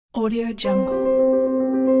Audio Jungle.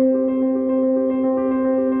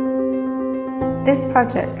 This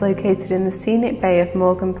project, located in the scenic bay of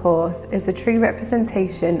Morgan Porth, is a true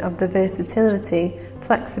representation of the versatility,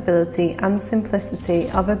 flexibility and simplicity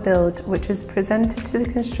of a build which is presented to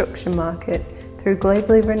the construction market through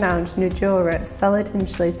globally renowned Nudura solid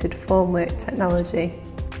insulated formwork technology.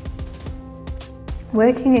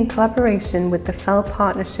 Working in collaboration with the Fell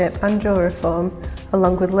Partnership and Duraform,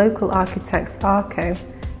 along with local architects Arco,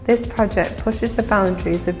 this project pushes the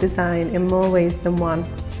boundaries of design in more ways than one.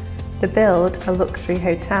 The build, a luxury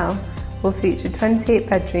hotel, will feature 28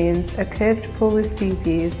 bedrooms, a curved pool with sea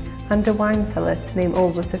views and a wine cellar, to name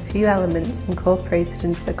all but a few elements incorporated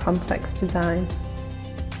into the complex design.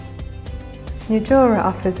 Nudura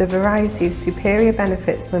offers a variety of superior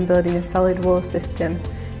benefits when building a solid wall system,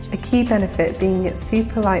 a key benefit being its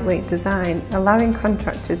super lightweight design, allowing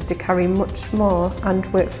contractors to carry much more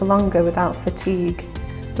and work for longer without fatigue,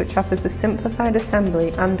 which offers a simplified assembly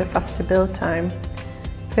and a faster build time.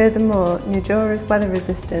 Furthermore, Nudura's weather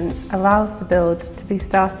resistance allows the build to be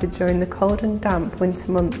started during the cold and damp winter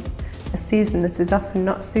months, a season that is often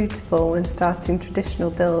not suitable when starting traditional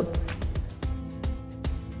builds.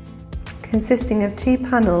 Consisting of 2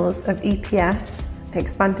 panels of EPS,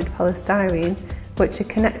 expanded polystyrene, which are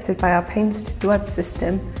connected by our painted web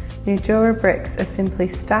system, Nudura bricks are simply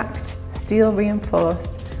stacked, steel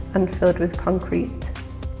reinforced and filled with concrete.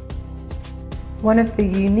 One of the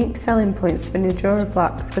unique selling points for Nudura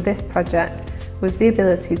blocks for this project was the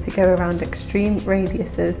ability to go around extreme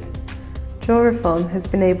radiuses. Duraform has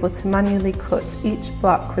been able to manually cut each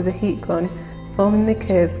block with a heat gun, forming the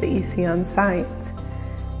curves that you see on site.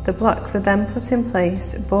 The blocks are then put in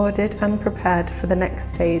place, boarded and prepared for the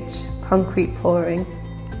next stage, concrete pouring.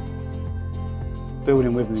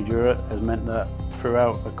 Building with Nudura has meant that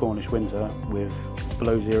throughout a Cornish winter with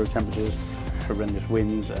below zero temperatures, horrendous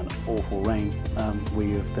winds and awful rain,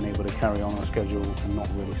 we have been able to carry on our schedule and not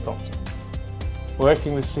really stopped.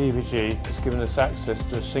 Working with CBG has given us access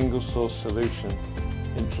to a single source solution,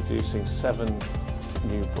 introducing 7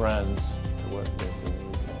 new brands to work with in